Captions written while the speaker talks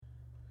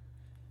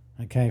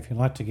Okay, if you'd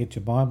like to get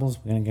your Bibles,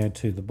 we're going to go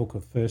to the book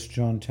of 1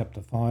 John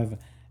chapter 5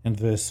 and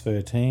verse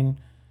 13.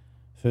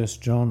 1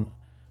 John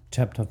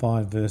chapter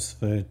 5 verse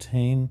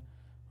 13.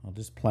 I'll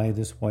just play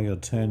this while you're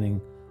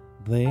turning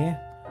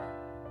there.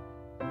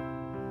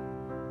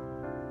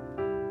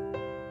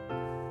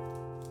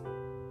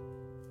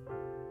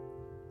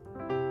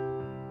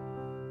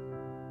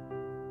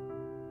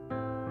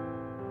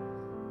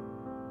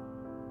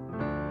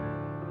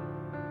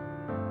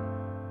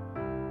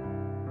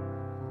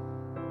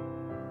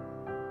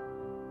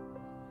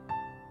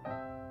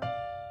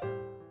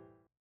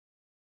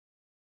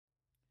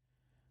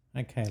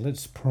 Okay,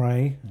 let's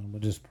pray, and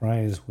we'll just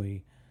pray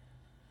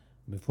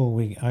before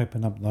we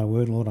open up thy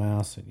word. Lord, I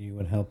ask that you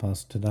would help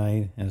us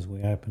today as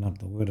we open up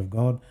the word of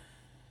God.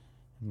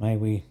 May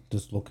we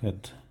just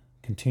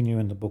continue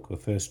in the book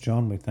of 1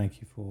 John. We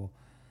thank you for,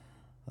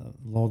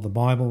 Lord, the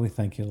Bible. We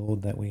thank you,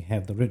 Lord, that we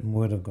have the written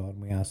word of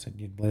God. We ask that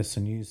you'd bless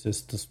and use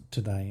this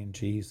today. In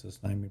Jesus'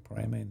 name we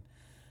pray, amen.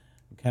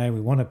 Okay,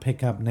 we want to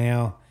pick up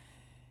now,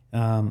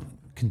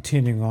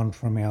 continuing on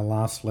from our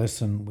last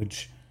lesson,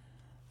 which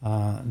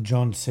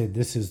John said,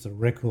 this is the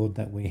record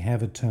that we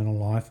have eternal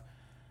life.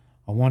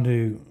 I want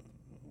to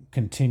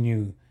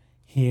continue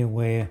here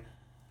where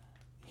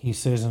he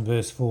says in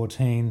verse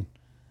 14,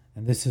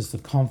 and this is the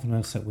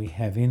confidence that we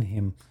have in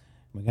him.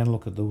 We're going to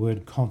look at the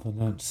word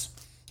confidence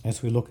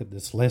as we look at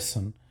this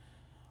lesson.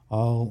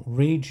 I'll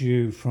read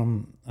you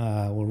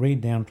we'll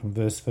read down from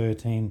verse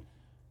 13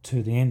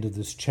 to the end of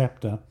this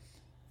chapter,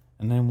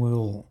 and then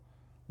we'll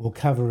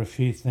cover a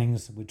few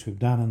things which we've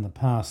done in the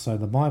past. So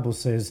the Bible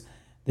says,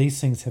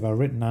 "These things have I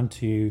written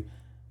unto you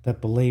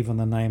that believe on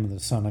the name of the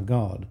Son of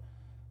God,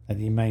 that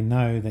ye may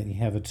know that ye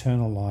have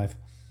eternal life,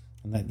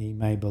 and that ye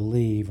may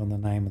believe on the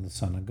name of the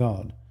Son of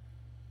God."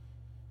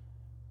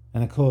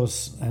 And of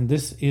course, and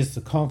this is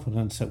the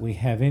confidence that we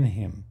have in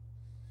him,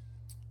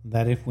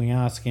 that if we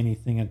ask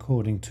anything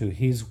according to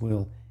his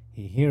will,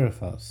 he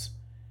heareth us.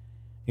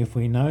 If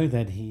we know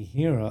that he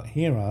hear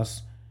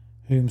us,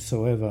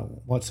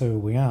 whatsoever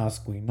we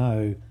ask, we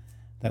know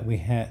that we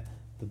have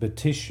the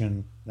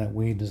petition that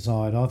we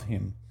desired of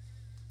him.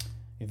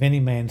 If any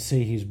man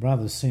see his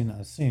brother sin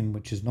a sin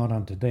which is not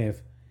unto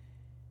death,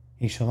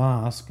 he shall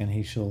ask, and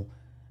he shall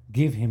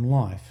give him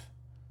life.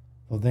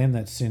 For them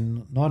that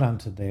sin not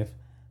unto death,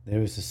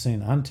 there is a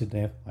sin unto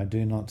death. I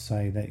do not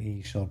say that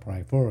ye shall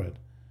pray for it.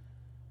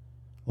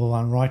 All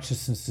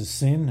unrighteousness is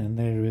sin, and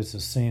there is a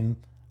sin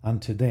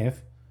unto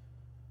death.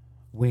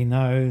 We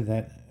know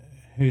that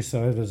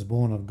whosoever is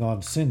born of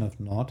God sinneth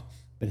not,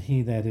 but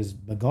he that is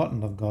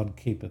begotten of God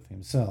keepeth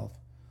himself.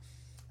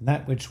 And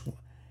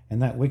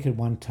that wicked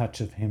one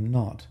toucheth him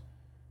not.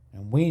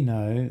 And we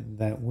know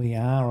that we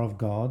are of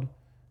God,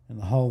 and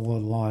the whole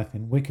world lieth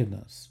in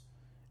wickedness.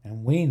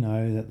 And we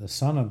know that the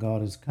Son of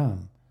God is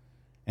come,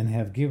 and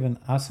have given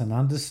us an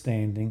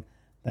understanding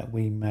that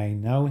we may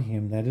know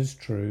him that is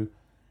true,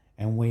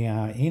 and we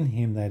are in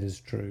him that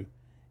is true,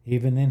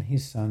 even in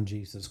his Son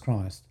Jesus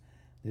Christ.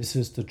 This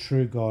is the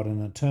true God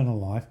and eternal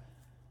life.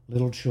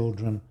 Little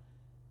children,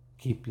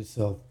 keep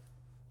yourself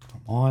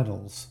from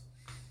idols.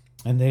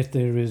 And if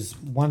there is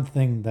one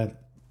thing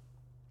that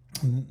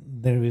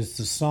there is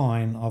the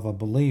sign of a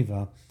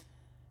believer,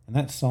 and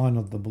that sign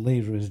of the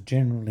believer is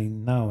generally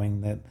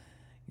knowing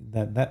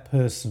that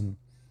person,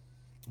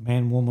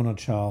 man, woman or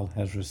child,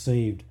 has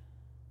received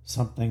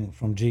something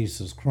from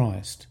Jesus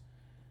Christ.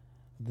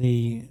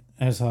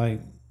 As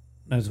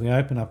we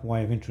open up a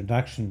way of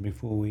introduction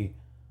before we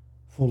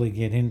fully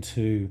get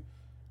into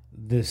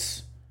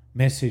this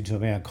message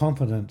of our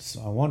confidence,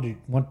 I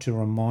want to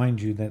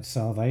remind you that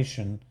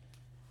salvation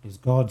is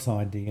God's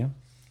idea.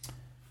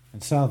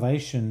 And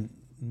salvation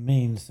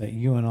means that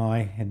you and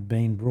I had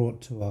been brought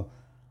to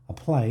a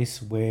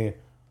place where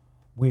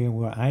we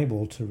were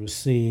able to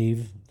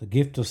receive the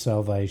gift of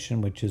salvation,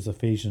 which is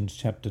Ephesians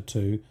chapter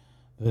 2,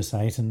 verse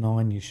 8 and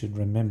 9. You should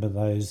remember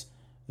those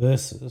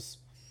verses.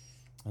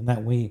 And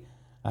that we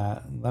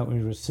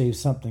receive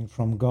something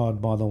from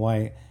God by the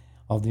way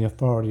of the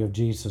authority of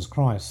Jesus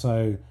Christ.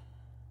 So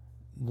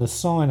the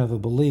sign of a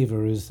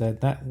believer is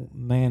that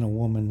man or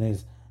woman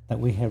that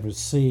we have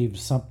received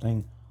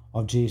something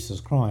of Jesus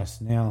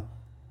Christ. Now,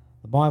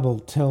 the Bible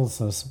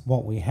tells us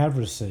what we have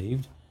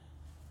received,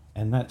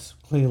 and that's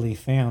clearly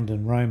found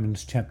in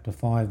Romans chapter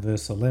 5,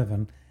 verse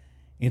 11.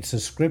 It's a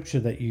scripture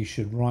that you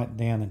should write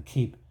down and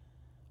keep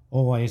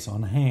always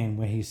on hand,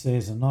 where he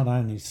says, and not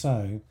only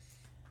so,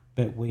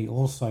 but we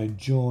also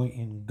joy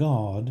in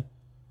God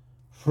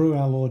through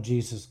our Lord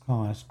Jesus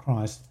Christ,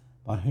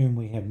 by whom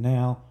we have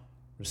now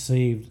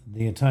received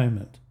the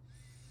atonement.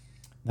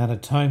 That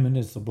atonement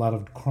is the blood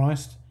of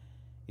Christ.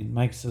 It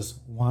makes us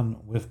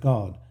one with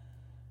God.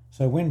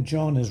 So when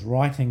John is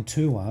writing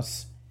to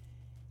us,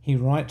 he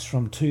writes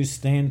from two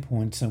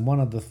standpoints, and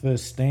one of the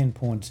first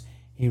standpoints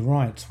he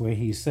writes where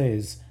he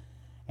says,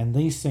 "And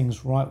these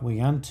things write we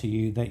unto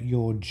you, that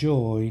your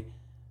joy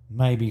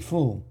may be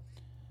full."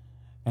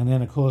 And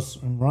then, of course,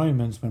 in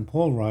Romans, when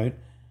Paul wrote,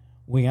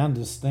 we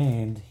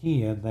understand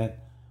here that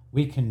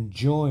we can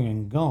joy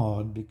in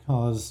God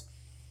because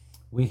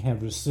we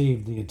have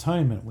received the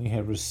atonement. We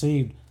have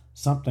received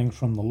something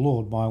from the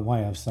Lord by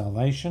way of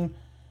salvation,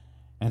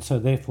 and so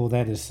therefore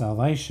that is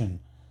salvation.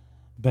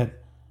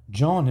 But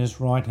John is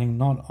writing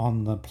not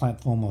on the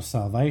platform of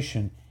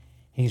salvation,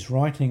 he's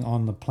writing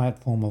on the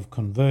platform of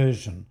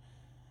conversion,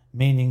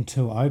 meaning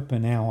to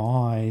open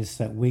our eyes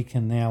that we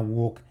can now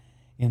walk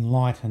in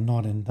light and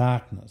not in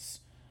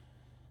darkness.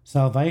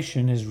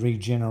 Salvation is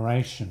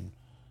regeneration,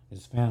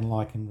 is found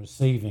like in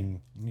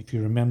receiving. If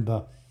you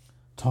remember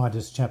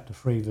Titus chapter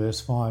 3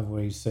 verse 5,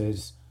 where he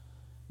says,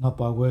 not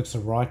by works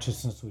of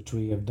righteousness which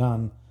we have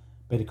done,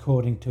 but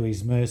according to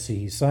his mercy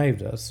he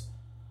saved us,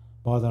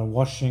 by the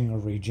washing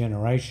of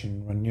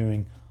regeneration,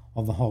 renewing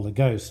of the Holy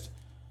Ghost.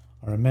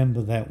 I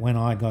remember that when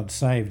I got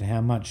saved, how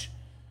much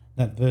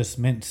that verse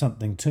meant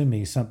something to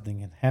me. Something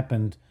had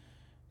happened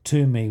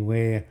to me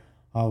where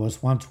I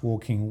was once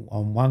walking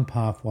on one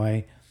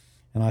pathway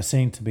and I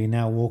seem to be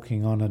now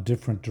walking on a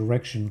different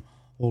direction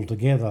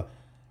altogether.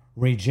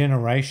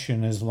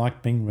 Regeneration is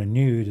like being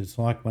renewed. It's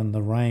like when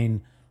the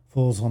rain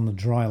falls on the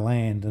dry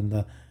land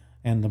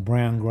and the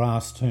brown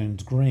grass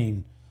turns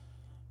green.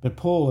 But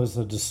Paul, as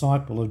a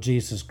disciple of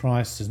Jesus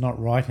Christ, is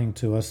not writing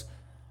to us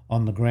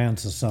on the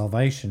grounds of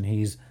salvation.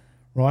 He's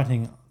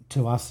writing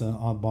to us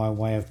by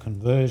way of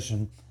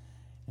conversion,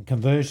 and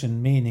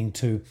conversion meaning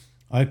to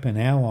open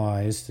our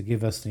eyes, to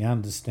give us the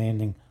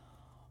understanding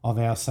of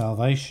our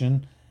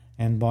salvation,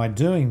 and by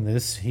doing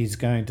this he's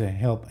going to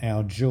help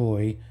our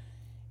joy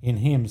in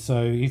him.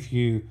 So if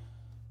you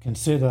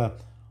consider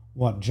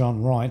what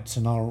John writes,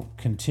 and I'll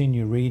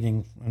continue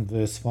reading in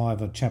verse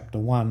 5 of chapter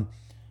 1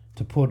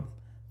 to put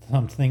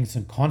some things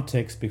in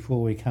context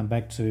before we come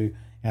back to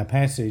our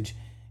passage.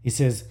 He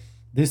says,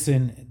 this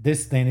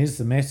then is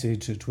the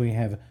message which we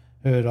have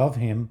heard of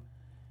him,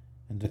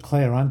 and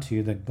declare unto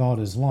you that God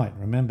is light.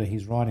 Remember,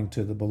 he's writing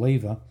to the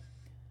believer,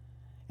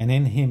 and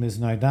in him is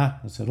no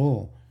darkness at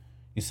all.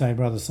 You say,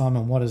 Brother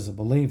Simon, what is a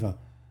believer?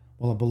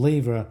 Well, a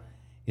believer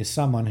is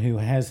someone who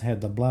has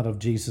had the blood of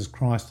Jesus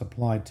Christ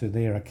applied to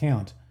their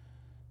account.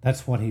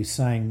 That's what he's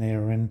saying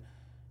there in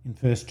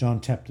 1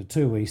 John chapter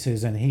 2, where he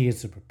says, and he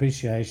is the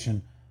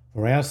propitiation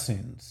for our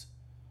sins.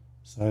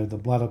 So the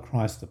blood of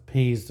Christ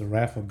appeased the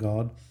wrath of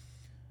God,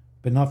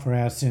 but not for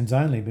our sins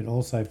only, but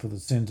also for the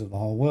sins of the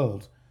whole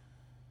world.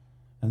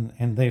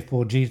 And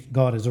therefore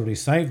God has already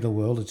saved the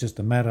world. It's just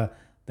a matter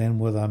then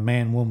whether a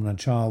man, woman, and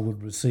child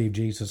would receive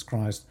Jesus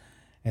Christ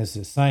as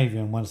their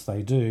Saviour. And once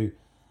they do,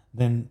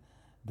 then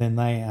they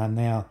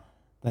now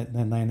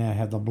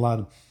have the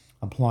blood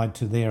applied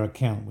to their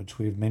account, which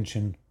we've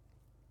mentioned.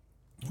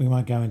 We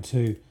won't go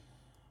into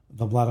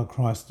the blood of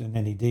Christ in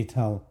any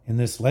detail in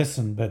this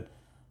lesson, but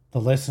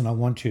the lesson I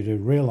want you to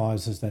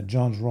realise is that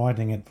John's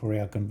writing it for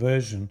our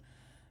conversion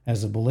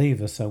as a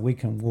believer, so we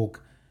can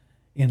walk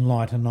in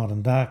light and not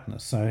in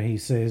darkness. So he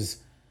says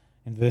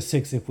in verse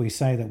 6, if we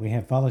say that we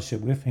have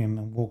fellowship with him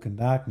and walk in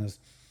darkness,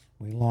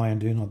 we lie and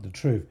do not the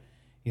truth.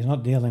 He's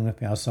not dealing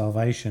with our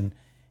salvation,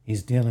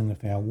 he's dealing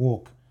with our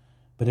walk.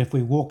 But if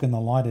we walk in the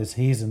light as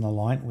he is in the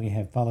light, we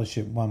have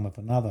fellowship one with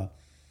another.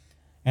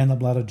 And the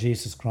blood of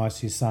Jesus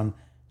Christ, his Son,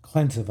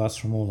 cleanseth us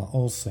from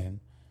all sin.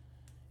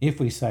 If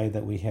we say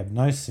that we have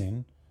no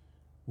sin,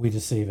 we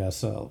deceive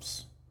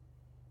ourselves,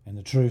 and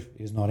the truth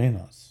is not in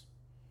us.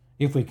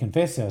 If we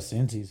confess our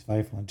sins, he is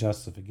faithful and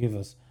just to forgive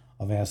us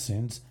of our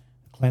sins,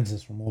 and cleanse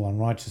us from all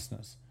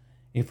unrighteousness.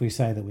 If we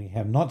say that we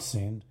have not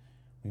sinned,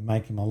 we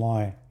make him a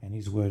liar, and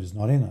his word is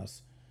not in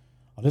us.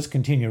 I'll just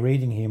continue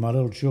reading here. My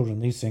little children,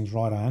 these things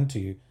write I unto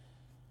you,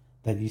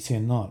 that ye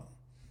sin not.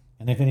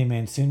 And if any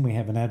man sin, we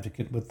have an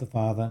advocate with the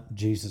Father,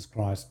 Jesus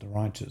Christ the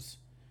righteous.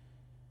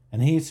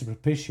 And he is the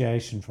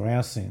propitiation for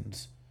our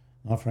sins,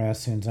 not for our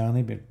sins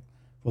only, but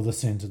for the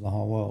sins of the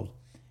whole world.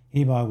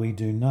 Hereby we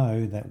do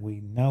know that we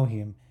know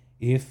him,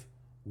 if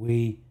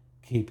we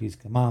keep his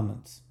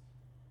commandments.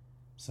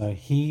 So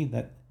he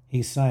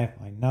saith,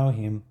 I know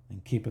him,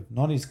 and keepeth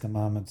not his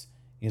commandments,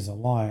 is a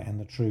liar, and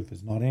the truth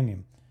is not in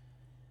him.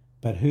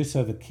 But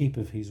whosoever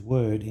keepeth his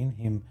word, in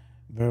him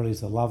verily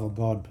is the love of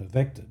God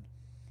perfected.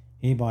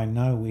 Hereby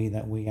know we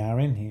that we are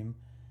in him.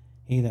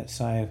 He that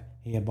saith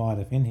he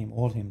abideth in him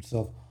ought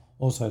himself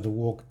also to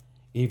walk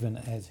even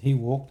as he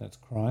walked, that's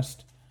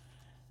Christ.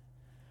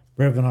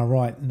 Brethren, I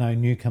write no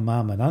new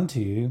commandment unto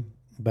you,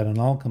 but an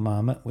old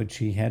commandment which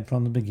he had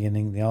from the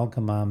beginning. The old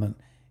commandment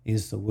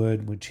is the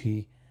word which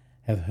ye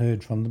have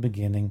heard from the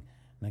beginning.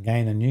 And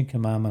again a new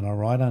commandment I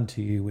write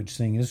unto you, which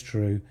thing is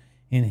true,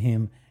 in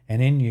him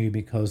and in you,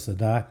 because the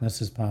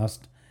darkness is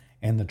past,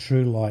 and the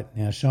true light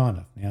now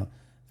shineth. Now,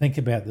 think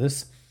about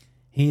this.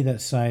 He that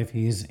saith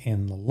he is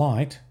in the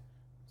light,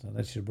 so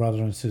that's your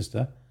brother and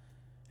sister,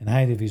 and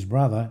hateth his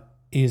brother,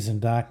 is in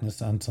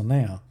darkness until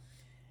now.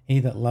 He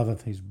that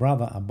loveth his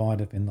brother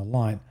abideth in the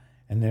light,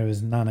 and there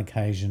is none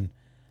occasion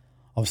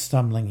of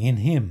stumbling in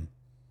him.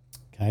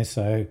 Okay,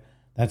 so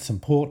that's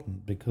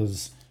important,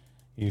 because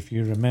if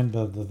you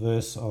remember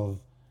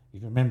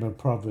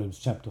Proverbs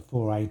chapter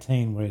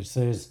 4:18, where it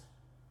says,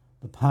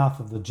 the path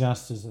of the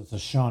just is as a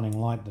shining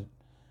light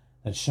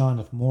that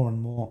shineth more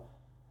and more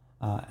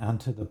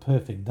unto the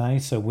perfect day.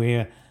 So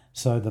where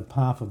So the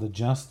path of the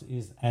just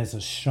is as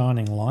a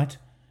shining light,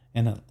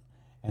 and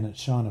it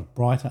shineth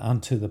brighter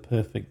unto the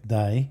perfect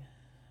day.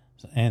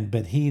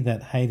 But he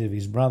that hateth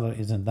his brother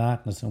is in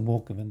darkness, and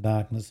walketh in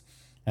darkness,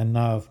 and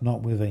knoweth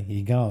not whither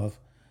he goeth,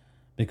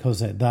 because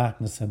that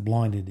darkness hath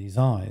blinded his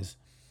eyes.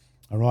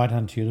 I write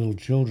unto you, little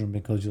children,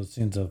 because your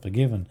sins are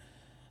forgiven.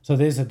 So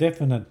there's a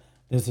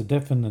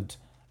definite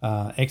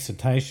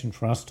exhortation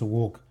for us to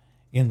walk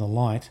in the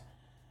light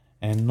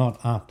and not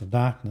after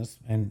darkness.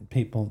 And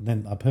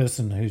then a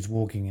person who's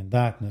walking in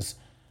darkness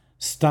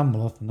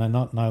stumbleth, and they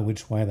not know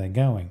which way they're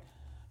going.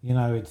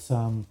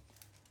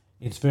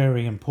 It's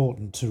very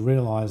important to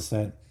realise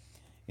that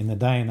in the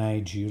day and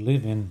age you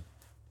live in,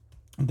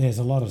 there's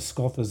a lot of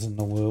scoffers in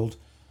the world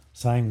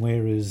saying,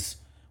 where is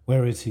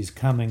his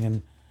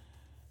coming?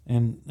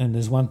 And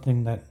there's one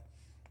thing that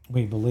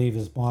we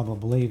believers, Bible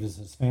believers,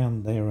 is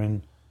found there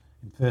in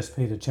 1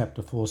 Peter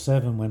chapter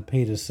 4:7, when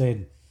Peter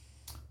said,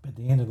 but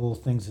the end of all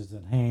things is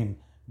at hand,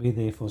 be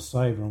therefore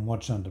sober and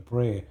watch unto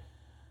prayer.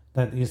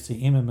 That is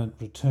the imminent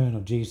return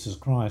of Jesus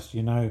Christ.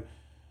 You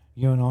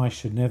and I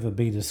should never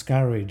be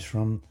discouraged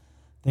from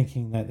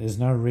thinking that there's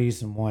no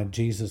reason why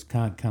Jesus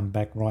can't come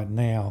back right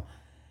now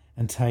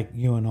and take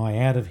you and I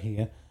out of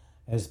here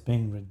as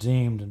being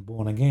redeemed and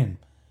born again.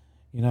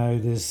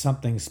 There's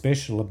something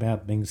special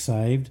about being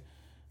saved.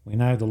 We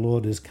know the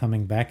Lord is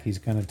coming back. He's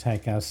going to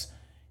take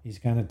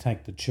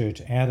the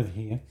church out of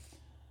here.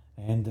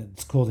 And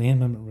it's called the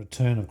imminent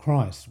return of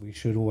Christ. We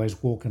should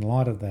always walk in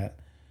light of that.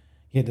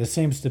 Yet there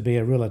seems to be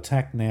a real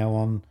attack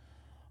now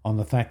on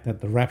the fact that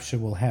the rapture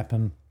will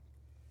happen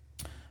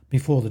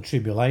before the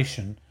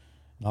tribulation.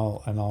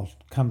 And I'll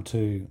come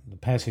to the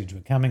passage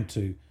we're coming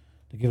to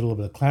give a little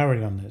bit of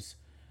clarity on this.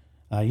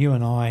 You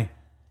and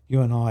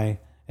I,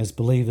 as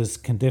believers,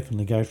 can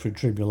definitely go through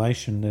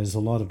tribulation. There's a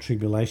lot of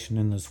tribulation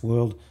in this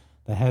world.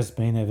 There has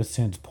been ever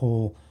since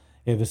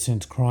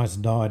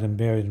Christ died and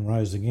buried and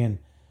rose again.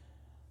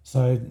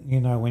 So,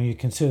 when you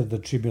consider the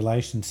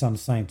tribulation some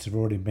saints have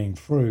already been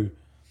through,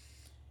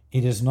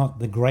 it is not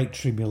the great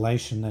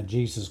tribulation that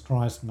Jesus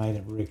Christ made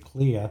it very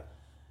clear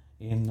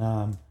he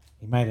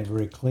made it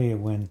very clear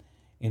when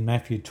in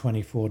Matthew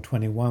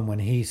 24:21, when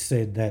he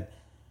said that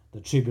the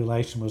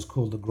tribulation was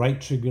called the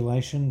Great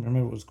Tribulation.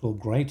 Remember, it was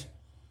called Great.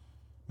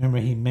 Remember,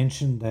 he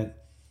mentioned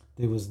that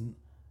there was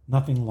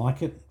nothing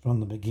like it from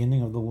the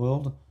beginning of the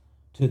world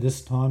to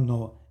this time,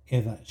 nor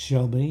ever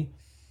shall be.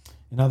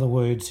 In other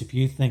words, if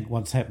you think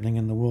what's happening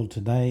in the world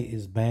today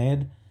is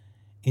bad,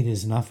 it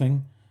is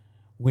nothing.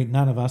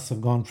 None of us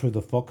have gone through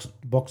the Fox's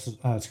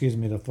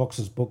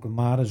Book of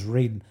Martyrs,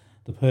 read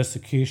the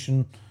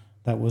persecution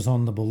that was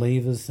on the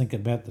believers, think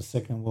about the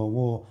Second World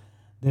War.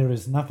 There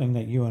is nothing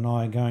that you and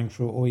I are going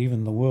through, or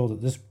even the world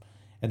at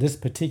this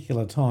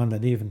particular time,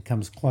 that even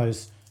comes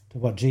close to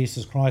what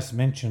Jesus Christ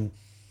mentioned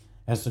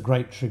as the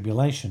Great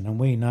Tribulation. And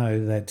we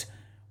know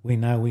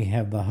we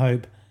have the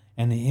hope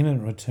and the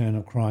imminent return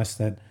of Christ,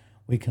 that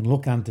we can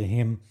look unto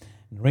him.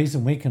 And the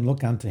reason we can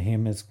look unto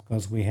him is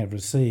because we have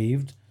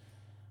received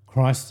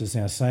Christ as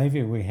our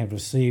Saviour. We have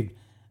received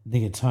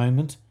the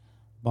atonement.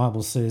 The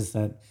Bible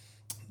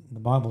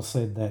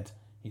said that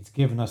he's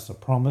given us a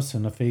promise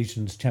in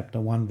Ephesians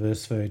chapter 1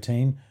 verse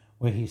 13,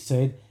 where he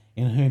said,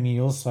 in whom ye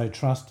also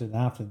trusted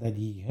after that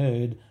ye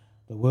heard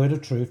the word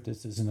of truth.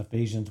 This is in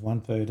Ephesians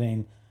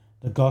 1:13,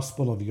 the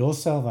gospel of your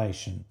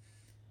salvation,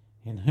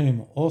 in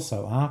whom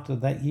also after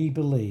that ye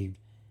believed,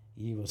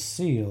 ye were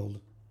sealed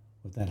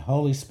with that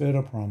Holy Spirit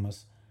of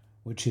promise,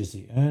 which is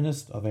the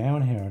earnest of our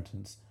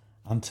inheritance,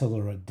 until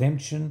the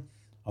redemption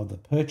of the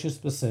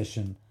purchased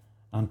possession,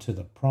 unto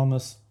the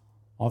promise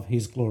of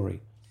his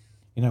glory.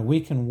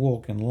 We can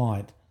walk in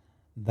light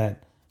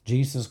that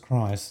Jesus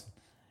Christ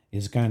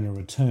is going to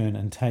return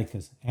and take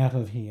us out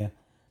of here,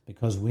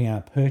 because we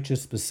are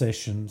purchased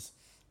possessions.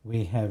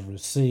 We have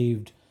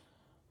received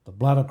the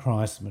blood of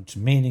Christ, which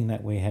meaning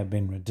that we have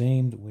been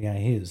redeemed. We are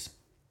his.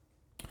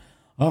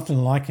 I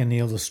often liken the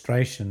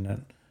illustration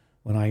that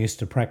when I used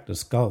to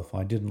practice golf,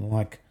 I didn't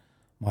like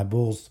my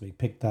balls to be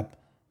picked up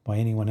by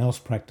anyone else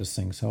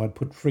practicing, so I'd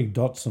put 3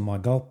 dots on my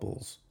golf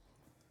balls.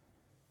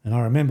 And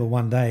I remember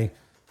one day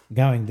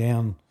going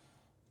down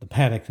the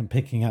paddock and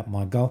picking up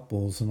my golf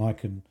balls,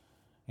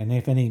 and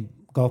if any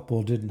golf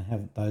ball didn't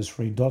have those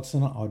 3 dots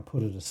in it, I'd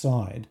put it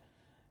aside,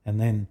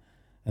 and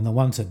the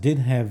ones that did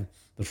have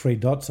the 3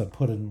 dots, I'd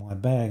put it in my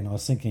bag. And I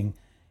was thinking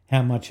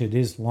how much it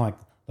is like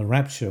the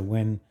rapture.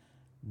 When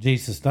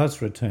Jesus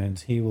does return,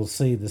 he will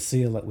see the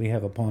seal that we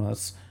have upon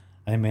us,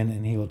 amen,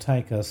 and he will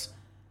take us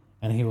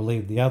and he will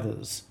leave the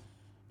others.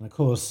 And of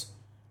course,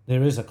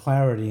 there is a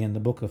clarity in the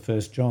book of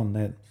 1 John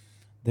that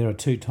there are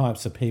 2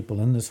 types of people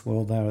in this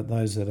world. There are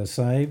those that are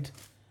saved,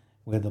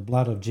 where the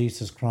blood of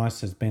Jesus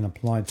Christ has been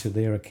applied to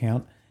their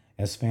account,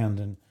 as found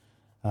in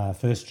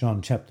 1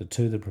 John chapter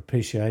 2, the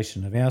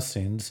propitiation of our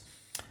sins.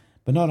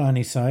 But not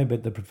only so,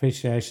 but the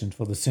propitiation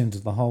for the sins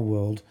of the whole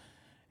world.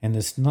 And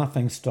there's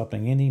nothing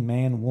stopping any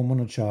man, woman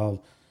or child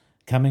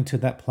coming to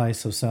that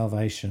place of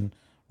salvation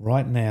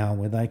right now,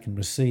 where they can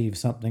receive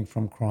something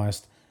from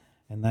Christ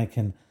and they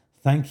can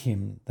thank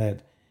him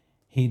that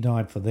he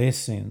died for their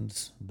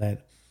sins,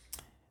 that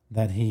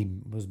he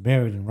was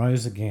buried and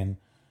rose again,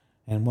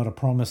 and what a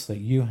promise that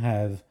you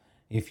have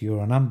if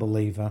you're an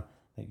unbeliever,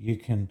 that you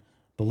can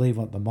believe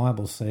what the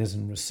Bible says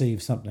and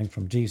receive something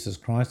from Jesus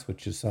Christ,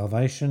 which is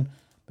salvation.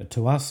 But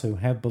to us who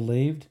have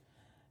believed,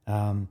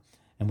 and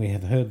we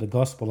have heard the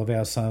gospel of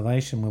our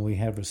salvation, where we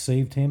have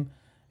received him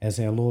as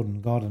our Lord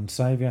and God and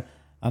Saviour,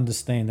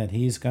 understand that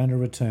he is going to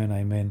return,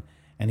 amen,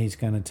 and he's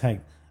going to take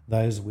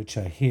those which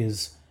are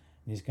his,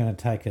 and he's going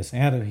to take us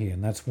out of here.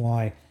 And that's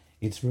why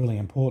it's really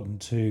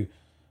important to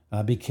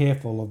be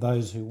careful of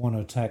those who want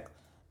to attack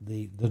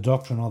the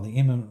doctrine of the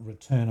imminent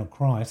return of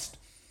Christ,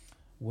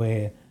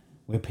 where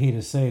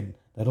Peter said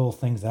that all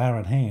things are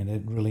at hand.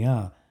 It really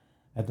are.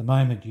 At the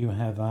moment, you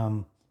have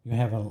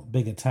a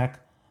big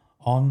attack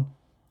on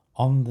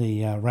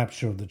the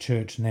rapture of the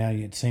church. Now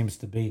it seems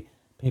to be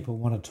people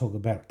want to talk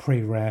about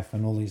pre-wrath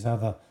and all these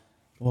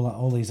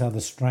other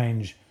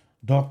strange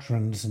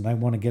doctrines, and they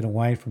want to get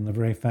away from the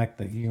very fact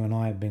that you and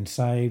I have been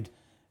saved,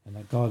 and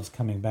that God's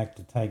coming back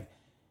to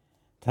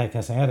take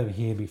us out of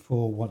here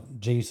before what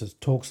Jesus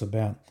talks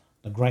about,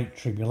 the Great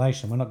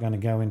Tribulation. We're not going to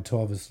go into,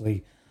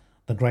 obviously,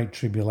 the Great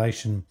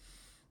Tribulation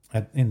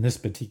in this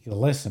particular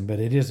lesson, but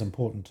it is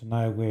important to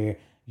know where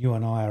you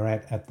and I are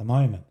at the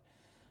moment.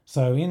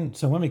 So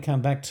when we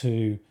come back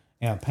to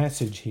our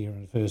passage here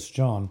in 1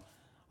 John,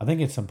 I think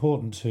it's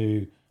important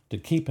to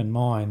keep in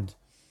mind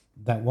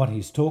that what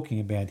he's talking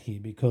about here,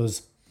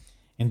 because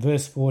in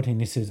verse 14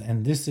 he says,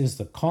 and this is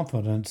the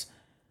confidence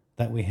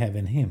that we have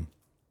in him.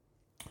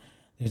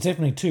 There's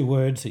definitely two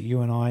words that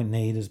you and I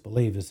need as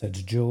believers.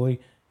 That's joy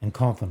and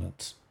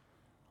confidence.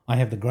 I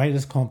have the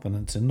greatest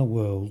confidence in the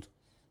world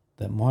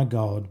that my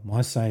God,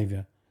 my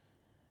Saviour,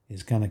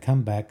 is going to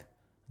come back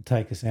and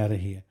take us out of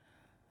here.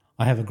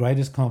 I have the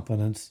greatest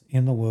confidence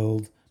in the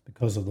world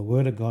because of the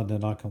Word of God,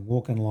 that I can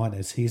walk in light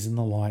as he's in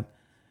the light,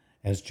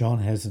 as John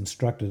has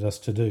instructed us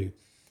to do.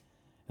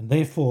 And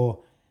therefore,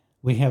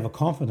 we have a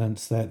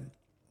confidence that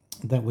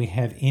we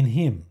have in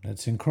him,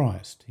 that's in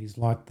Christ.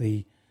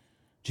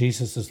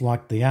 Jesus is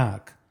like the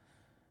ark.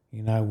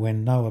 You know,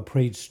 when Noah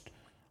preached,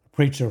 a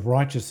preacher of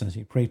righteousness,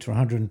 he preached for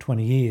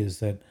 120 years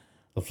that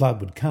the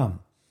flood would come.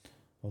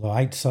 Well, the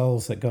 8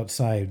 souls that got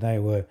saved,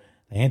 they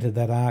entered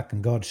that ark,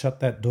 and God shut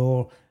that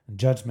door, and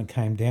judgment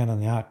came down,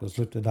 and the ark was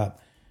lifted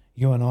up.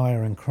 You and I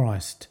are in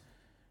Christ.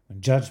 When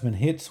judgment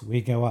hits,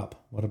 we go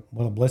up. What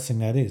a blessing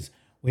that is.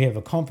 We have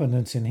a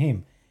confidence in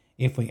him.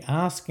 If we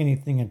ask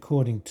anything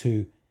according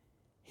to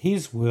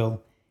his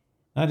will,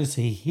 notice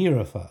he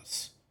heareth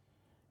us.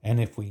 And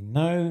if we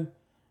know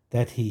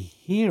that he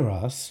hear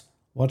us,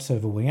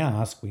 whatsoever we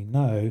ask, we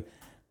know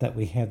that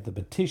we have the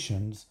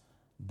petitions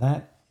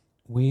that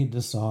we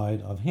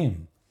decide of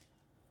him.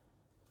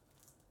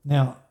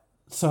 Now,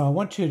 so I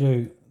want you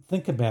to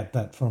think about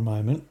that for a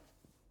moment.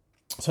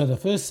 So the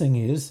first thing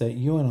is that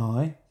you and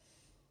I,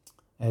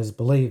 as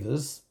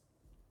believers,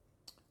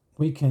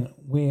 we're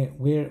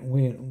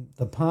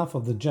the path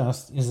of the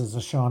just is as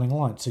a shining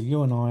light. So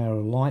you and I are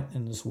a light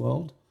in this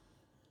world,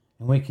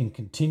 and we can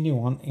continue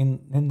on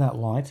in that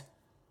light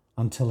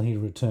until he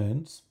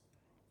returns.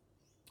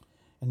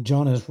 And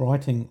John is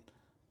writing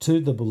to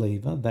the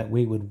believer that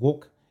we would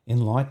walk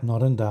in light,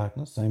 not in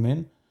darkness.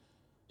 Amen.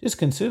 Just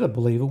consider,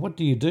 believer, what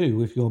do you do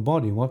with your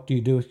body? What do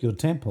you do with your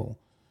temple?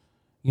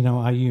 You know,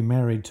 are you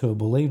married to a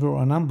believer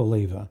or an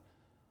unbeliever?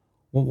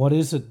 What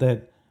is it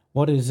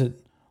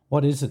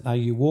are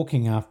you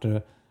walking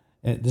after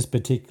at this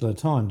particular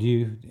time?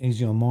 Is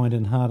your mind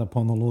and heart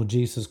upon the Lord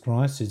Jesus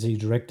Christ? Is he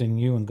directing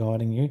you and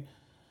guiding you?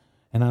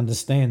 And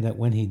understand that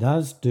when he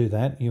does do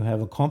that, you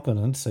have a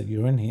confidence that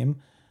you're in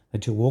him,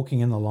 that you're walking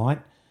in the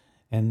light,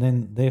 and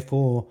then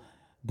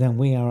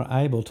we are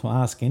able to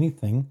ask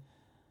anything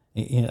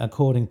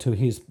according to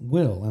his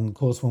will. And of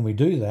course, when we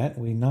do that,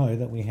 we know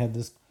that we have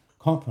this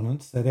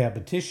confidence that our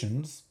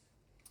petition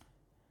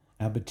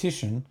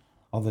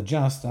of the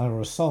just are a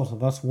result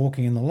of us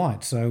walking in the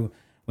light. So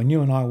when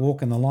you and I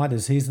walk in the light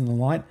as he's in the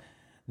light,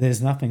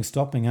 there's nothing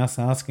stopping us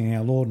asking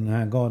our Lord and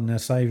our God and our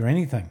Saviour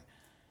anything.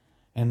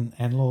 And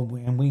Lord,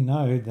 and we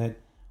know that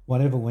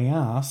whatever we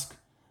ask,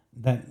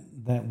 that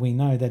we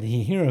know that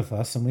he heareth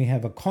us, and we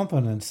have a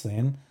confidence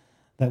then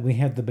that we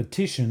have the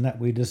petition that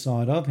we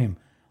decide of him.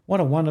 What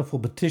a wonderful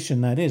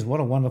petition that is. What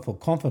a wonderful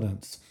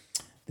confidence.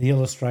 The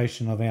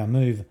illustration of our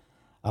move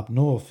up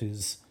north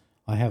is,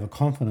 I have a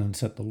confidence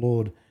that the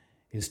Lord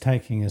is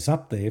taking us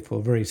up there for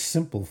a very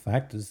simple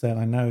fact, is that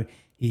I know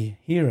he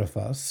heareth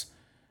us,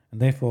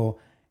 and therefore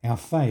our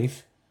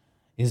faith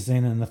is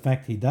then in the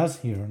fact he does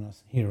hear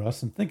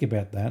us. And think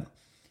about that.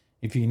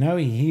 If you know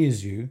he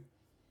hears you,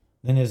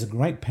 then there's a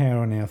great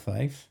power in our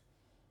faith,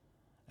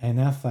 and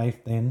our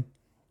faith then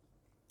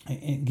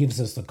it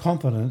gives us the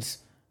confidence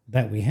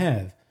that we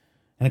have.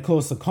 And of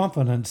course, the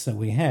confidence that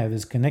we have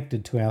is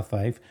connected to our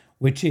faith,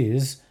 which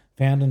is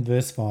found in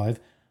verse 5,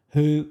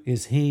 who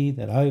is he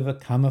that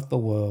overcometh the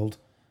world,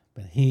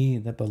 but he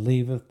that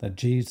believeth that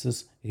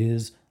Jesus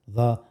is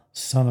the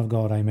Son of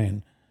God.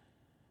 Amen.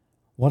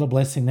 What a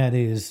blessing that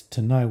is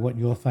to know what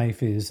your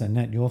faith is, and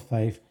that your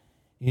faith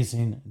is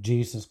in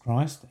Jesus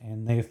Christ,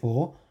 and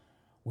therefore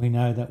we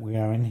know that we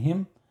are in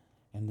him,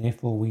 and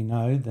therefore we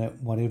know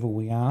that whatever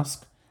we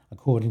ask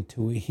according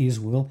to his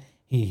will,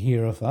 he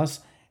heareth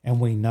us, and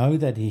we know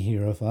that he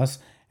heareth us,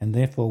 and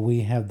therefore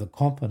we have the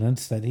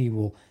confidence that he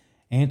will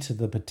answer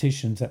the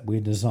petitions that we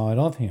desire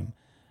of him.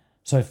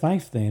 So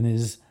faith then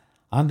is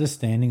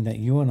understanding that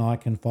you and I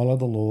can follow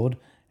the Lord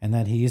and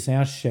that he is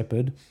our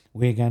shepherd.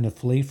 We're going to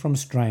flee from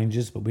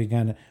strangers, but we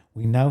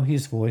know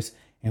his voice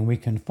and we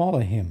can follow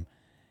him.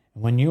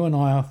 And when you and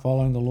I are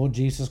following the Lord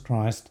Jesus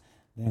Christ,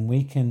 then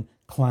we can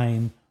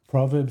claim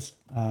Proverbs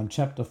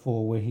chapter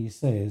 4, where he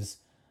says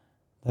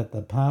that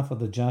the path of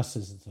the just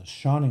is a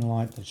shining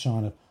light that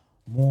shineth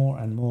more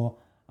and more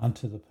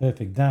unto the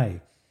perfect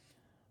day.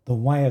 The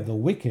way of the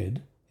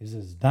wicked is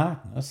as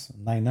darkness,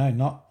 and they know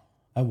not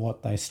at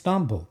what they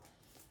stumble.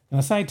 And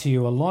I say to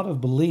you, a lot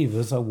of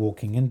believers are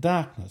walking in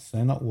darkness.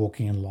 They're not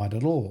walking in light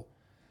at all.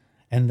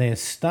 And they're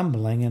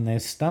stumbling,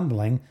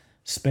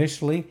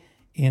 especially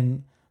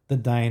in the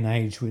day and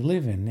age we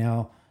live in.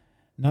 Now,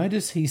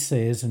 notice he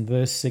says in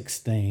verse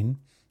 16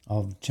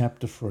 of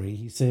chapter 3,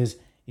 he says,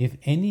 if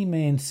any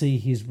man see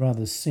his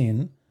brother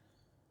sin,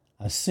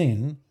 a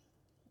sin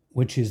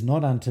which is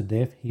not unto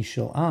death, he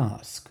shall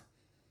ask,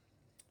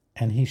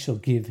 and he shall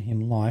give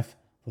him life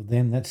for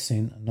them that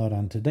sin not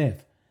unto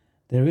death.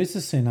 There is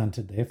a sin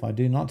unto death. I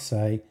do not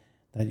say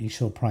that ye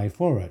shall pray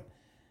for it.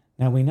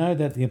 Now we know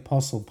that the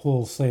Apostle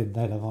Paul said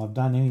that if I've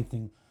done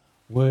anything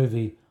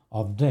worthy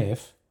of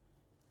death,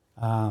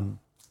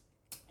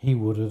 he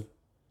would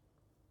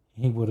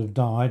have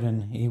died,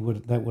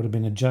 and that would have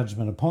been a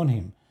judgment upon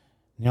him.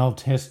 In the Old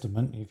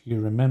Testament, if you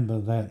remember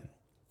that,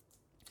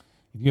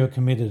 if you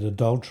committed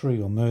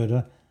adultery or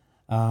murder,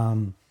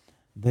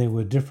 there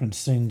were different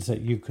sins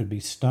that you could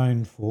be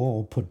stoned for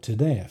or put to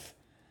death.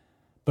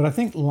 But I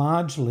think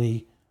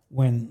largely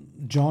when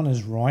John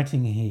is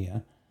writing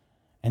here,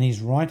 and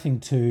he's writing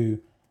to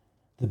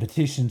the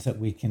petitions that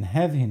we can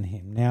have in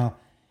him. Now,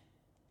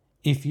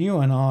 if you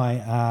and I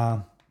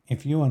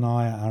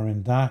are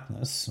in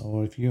darkness,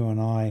 or if you and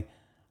I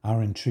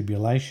are in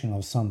tribulation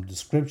of some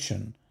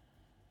description,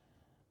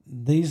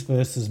 these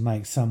verses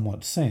make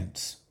somewhat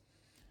sense.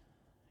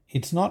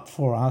 It's not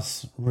for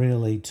us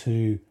really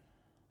to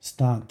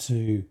start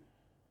to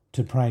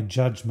pray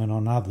judgment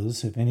on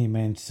others. If any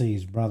man see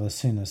his brother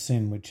sin a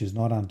sin which is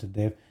not unto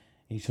death,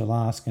 he shall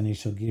ask and he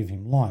shall give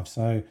him life.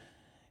 So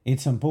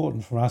it's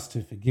important for us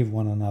to forgive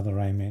one another,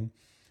 amen,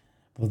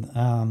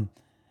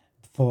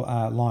 for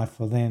life.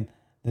 For then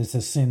there's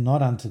a sin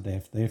not unto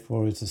death,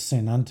 therefore is a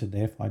sin unto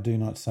death. I do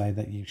not say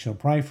that you shall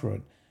pray for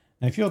it.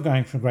 Now, if you're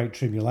going through great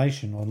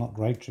tribulation, or not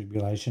great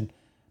tribulation,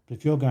 but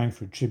if you're going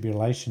through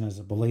tribulation as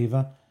a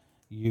believer,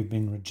 you've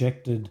been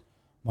rejected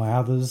by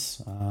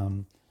others,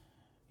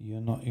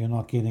 you're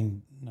not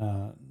getting,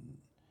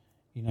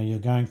 you're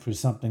going through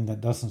something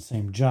that doesn't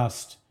seem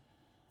just.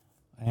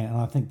 And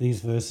I think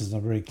these verses are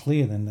very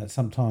clear then that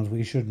sometimes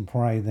we shouldn't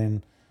pray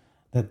then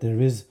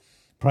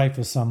pray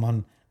for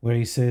someone where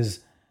he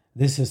says,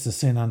 this is the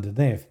sin unto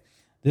death.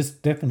 This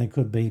definitely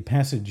could be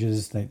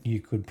passages that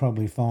you could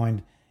probably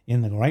find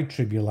in the Great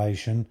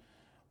Tribulation,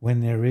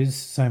 when there is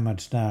so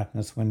much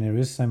darkness, when there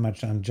is so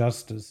much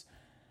injustice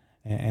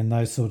and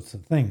those sorts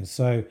of things.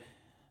 So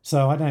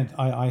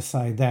I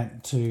say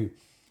that to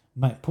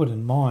put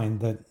in mind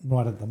that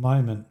right at the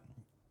moment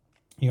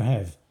you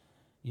have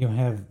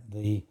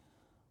the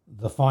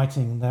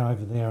fighting there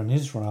over there in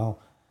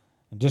Israel.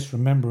 And just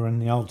remember, in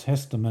the Old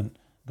Testament,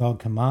 God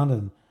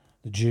commanded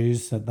the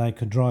Jews that they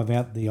could drive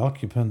out the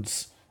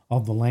occupants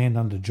of the land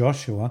under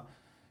Joshua.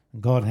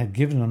 God had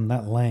given them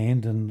that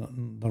land,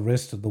 and the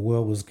rest of the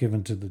world was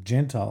given to the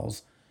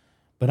Gentiles.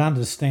 But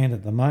understand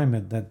at the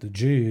moment that the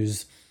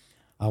Jews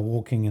are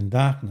walking in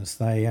darkness.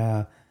 They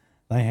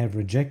have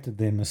rejected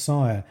their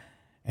Messiah,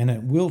 and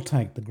it will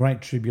take the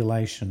Great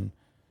Tribulation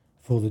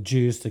for the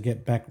Jews to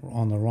get back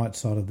on the right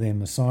side of their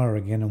Messiah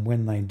again. And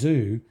when they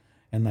do,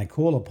 and they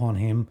call upon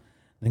him,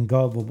 then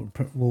God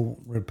will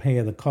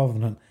repair the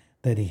covenant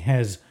that he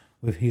has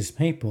with his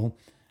people.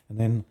 And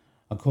then,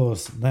 of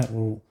course, that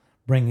will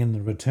bring in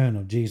the return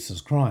of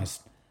Jesus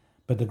Christ.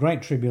 But the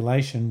Great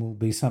Tribulation will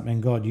be something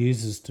God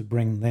uses to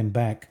bring them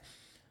back.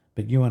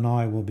 But you and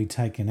I will be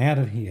taken out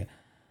of here.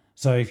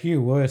 So if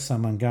you were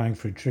someone going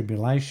through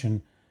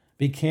tribulation,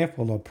 be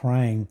careful of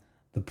praying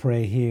the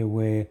prayer here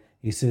where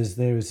he says,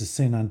 there is a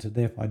sin unto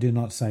death. I do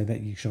not say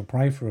that you shall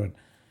pray for it.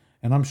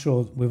 And I'm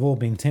sure we've all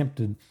been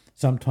tempted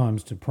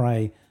sometimes to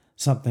pray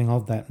something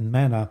of that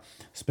manner,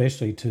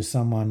 especially to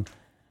someone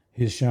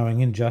who's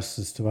showing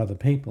injustice to other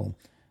people.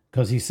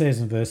 Because he says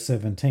in verse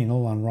 17,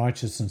 all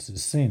unrighteousness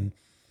is sin,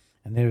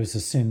 and there is a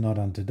sin not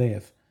unto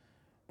death.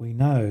 We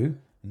know,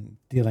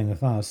 dealing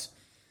with us,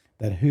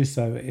 that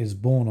whoso is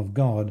born of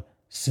God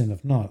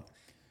sinneth not.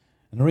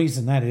 And the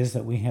reason that is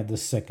that we have the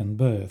second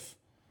birth.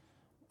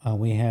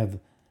 We have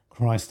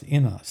Christ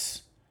in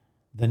us,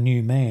 the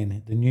new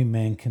man. The new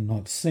man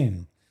cannot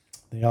sin.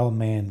 The old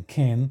man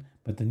can,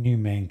 but the new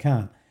man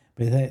can't.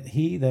 But that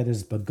he that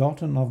is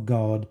begotten of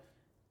God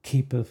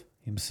keepeth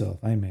himself.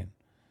 Amen.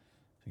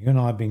 So you and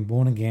I, being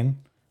born again,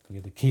 We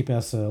are to keep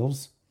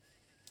ourselves,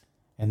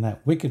 and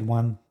that wicked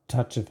one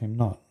toucheth him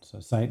not. So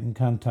Satan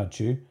can't touch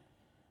you.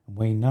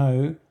 We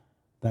know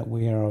that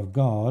we are of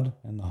God,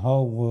 and the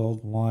whole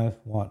world lieth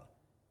what?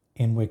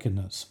 In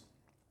wickedness.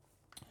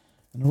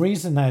 And the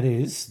reason that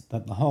is,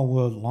 that the whole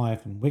world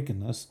lieth in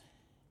wickedness,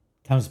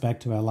 comes back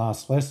to our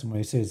last lesson where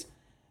he says,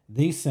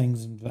 these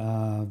things,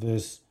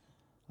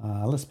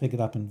 let's pick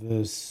it up in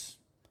verse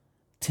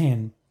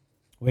 10,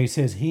 where he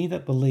says, he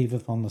that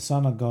believeth on the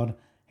Son of God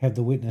have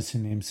the witness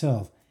in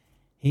himself.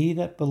 He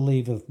that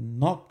believeth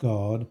not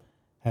God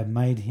have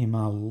made him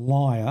a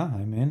liar,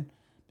 amen,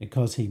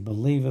 because he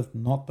believeth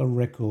not the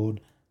record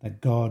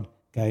that God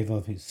gave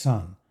of his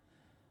Son.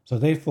 So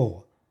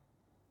therefore,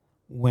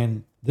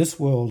 when this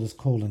world is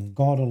calling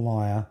God a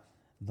liar,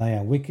 they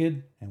are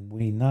wicked, and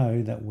we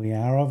know that we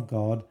are of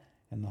God,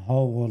 and the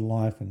whole world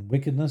lieth in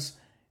wickedness,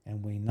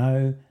 and we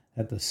know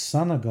that the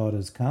Son of God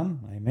has come,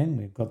 amen,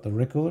 we've got the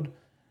record,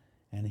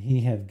 and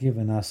he have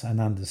given us an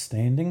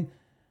understanding.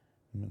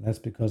 That's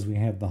because we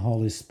have the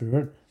Holy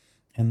Spirit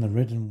and the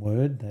written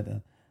word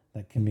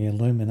that can be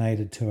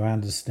illuminated to our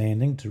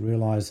understanding, to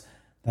realise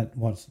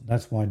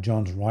that's why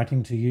John's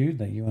writing to you,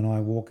 that you and I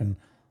walk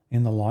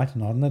in the light,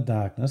 not in the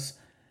darkness,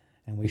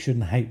 and we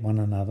shouldn't hate one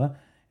another,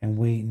 and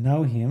we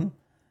know him,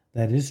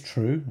 that is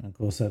true, of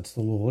course that's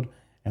the Lord,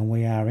 and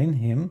we are in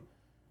him,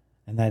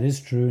 and that is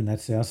true, and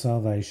that's our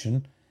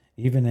salvation,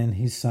 even in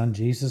his Son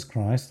Jesus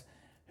Christ,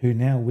 who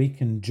now we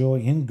can joy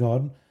in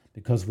God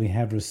because we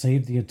have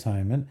received the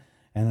atonement.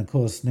 And of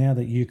course, now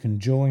that you can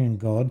joy in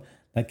God,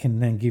 that can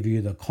then give you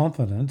the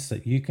confidence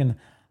that you can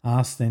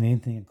ask then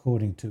anything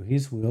according to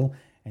his will,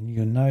 and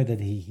you know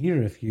that he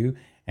heareth you,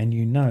 and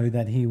you know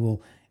that he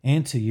will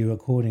answer you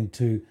according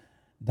to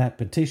that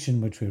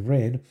petition which we've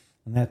read,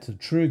 and that's a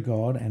true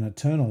God and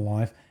eternal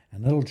life,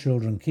 and little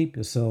children, keep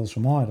yourselves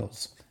from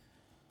idols.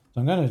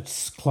 So I'm going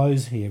to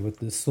close here with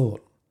this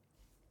thought.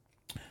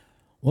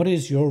 What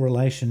is your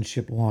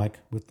relationship like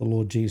with the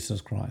Lord Jesus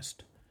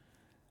Christ?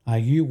 Are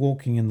you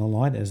walking in the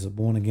light as a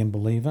born-again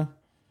believer?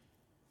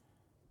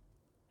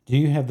 Do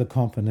you have the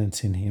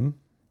confidence in him?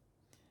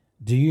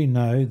 Do you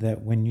know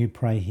that when you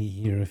pray, he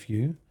heareth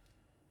you?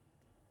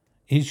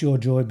 Is your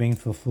joy being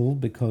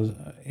fulfilled because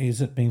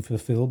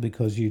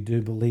you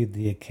do believe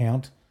the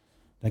account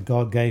that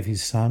God gave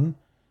his Son?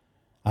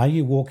 Are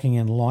you walking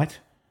in light,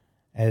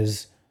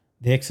 as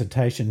the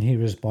exhortation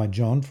here is by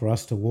John for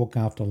us to walk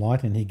after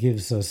light, and he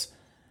gives us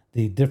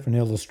the different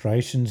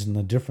illustrations and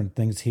the different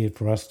things here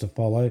for us to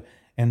follow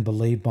and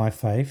believe by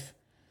faith?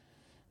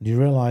 Do you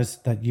realize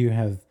that you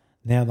have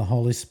now the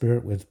Holy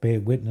Spirit which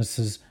bears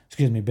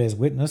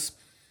witness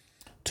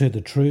to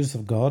the truths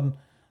of God,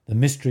 the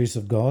mysteries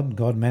of God,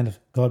 God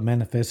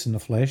manifests in the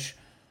flesh,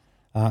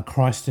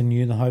 Christ in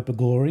you, the hope of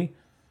glory,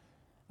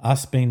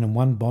 us being in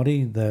one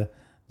body, the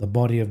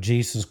body of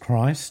Jesus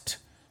Christ,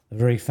 the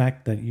very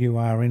fact that you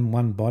are in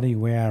one body,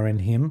 we are in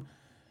him,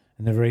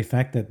 and the very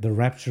fact that the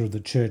rapture of the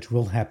church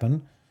will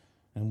happen,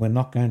 and we're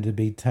not going to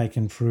be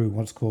taken through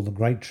what's called the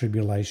Great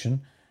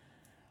Tribulation.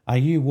 Are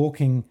you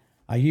walking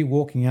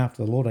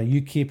after the Lord? Are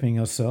you keeping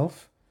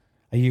yourself?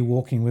 Are you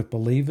walking with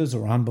believers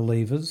or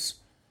unbelievers?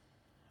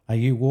 Are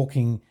you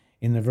walking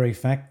in the very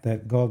fact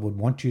that God would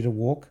want you to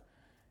walk?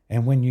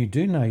 And when you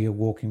do know you're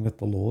walking with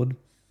the Lord,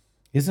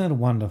 isn't it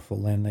wonderful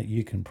then that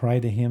you can pray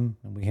to him,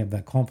 and we have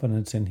that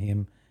confidence in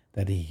him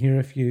that he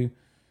heareth you,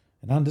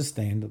 and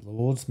understand that the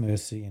Lord's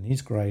mercy and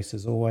his grace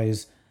is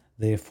always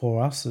there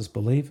for us as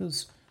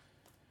believers.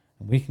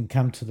 And we can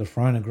come to the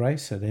throne of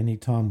grace at any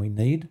time we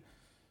need.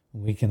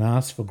 We can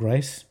ask for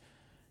grace.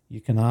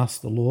 You can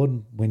ask the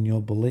Lord when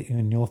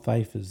your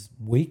faith is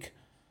weak,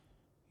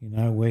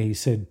 where he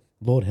said,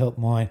 Lord, help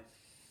my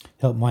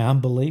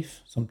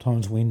unbelief.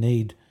 Sometimes we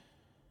need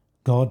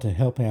God to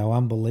help our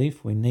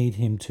unbelief. We need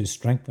him to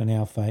strengthen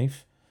our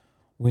faith.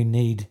 We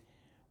need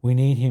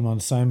him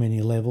on so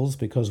many levels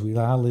because we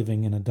are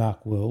living in a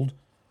dark world.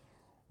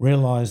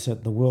 Realize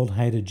that the world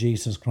hated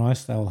Jesus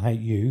Christ. They'll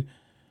hate you.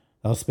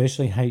 They'll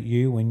especially hate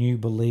you when you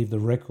believe the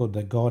record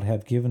that God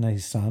have given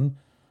his Son.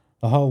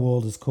 The whole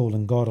world is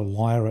calling God a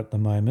liar at the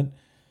moment.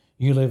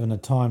 You live in a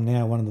time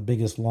now, one of the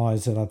biggest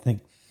lies that I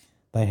think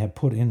they have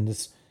put in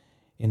this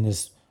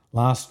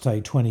last,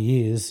 say, 20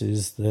 years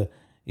is the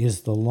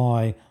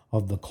lie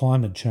of the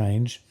climate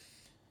change.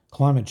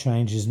 Climate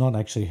change is not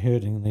actually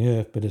hurting the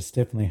earth, but it's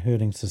definitely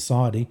hurting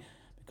society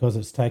because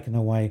it's taken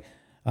away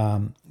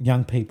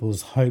young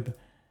people's hope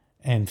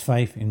and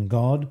faith in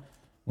God,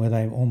 where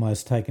they've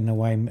almost taken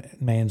away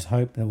man's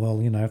hope that,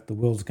 if the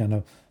world's going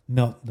to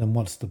melt, then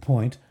what's the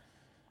point?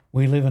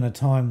 We live in a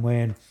time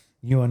where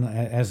you and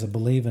as a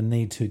believer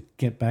need to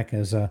get back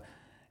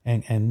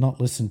and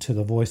not listen to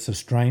the voice of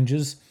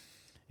strangers.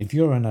 If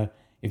you're in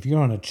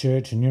a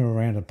church and you're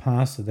around a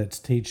pastor that's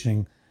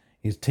teaching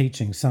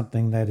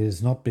something that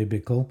is not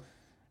biblical,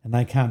 and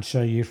they can't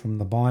show you from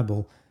the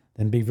Bible,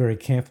 then be very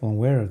careful and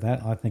aware of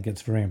that. I think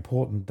it's very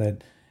important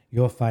that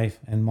your faith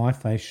and my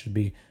faith should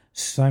be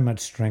so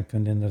much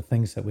strengthened in the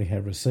things that we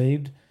have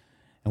received,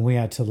 and we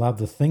are to love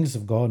the things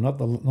of God, not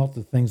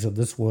the things of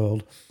this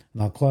world.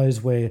 And I'll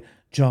close where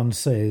John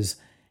says,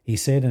 He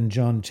said in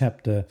John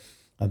chapter,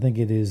 I think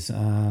it is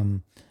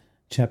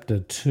chapter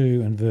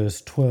 2 and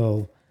verse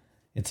 12,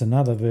 it's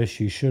another verse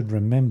you should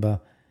remember,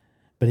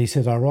 but he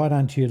said, I write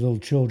unto you, little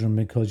children,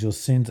 because your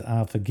sins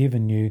are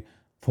forgiven you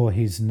for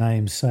his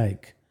name's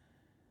sake.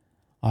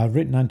 I have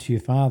written unto you,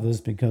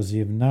 fathers, because ye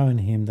have known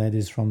him that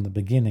is from the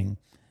beginning.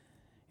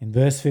 In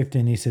verse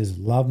 15 he says,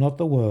 love not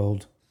the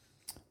world,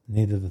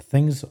 neither the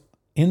things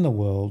in the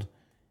world.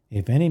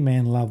 If any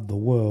man love the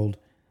world,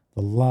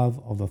 the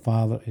love of the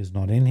Father is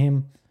not in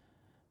him.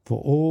 For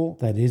all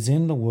that is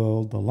in the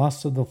world, the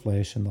lust of the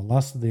flesh and the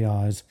lust of the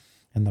eyes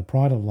and the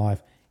pride of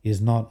life, is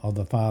not of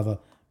the Father,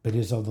 but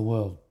is of the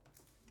world.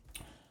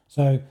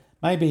 So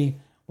maybe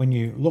when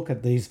you look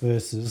at these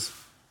verses,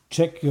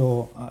 check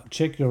your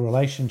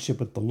relationship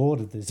with the Lord.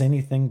 If there's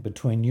anything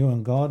between you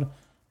and God,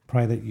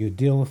 pray that you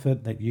deal with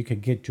it, that you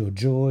could get your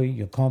joy,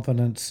 your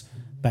confidence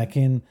back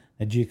in,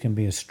 that you can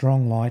be a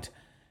strong light.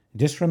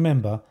 Just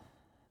remember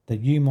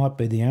that you might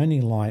be the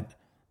only light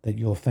that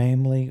your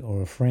family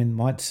or a friend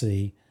might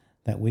see,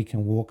 that we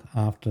can walk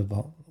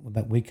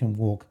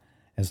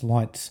as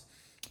lights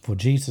for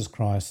Jesus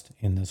Christ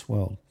in this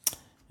world.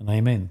 And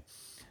amen.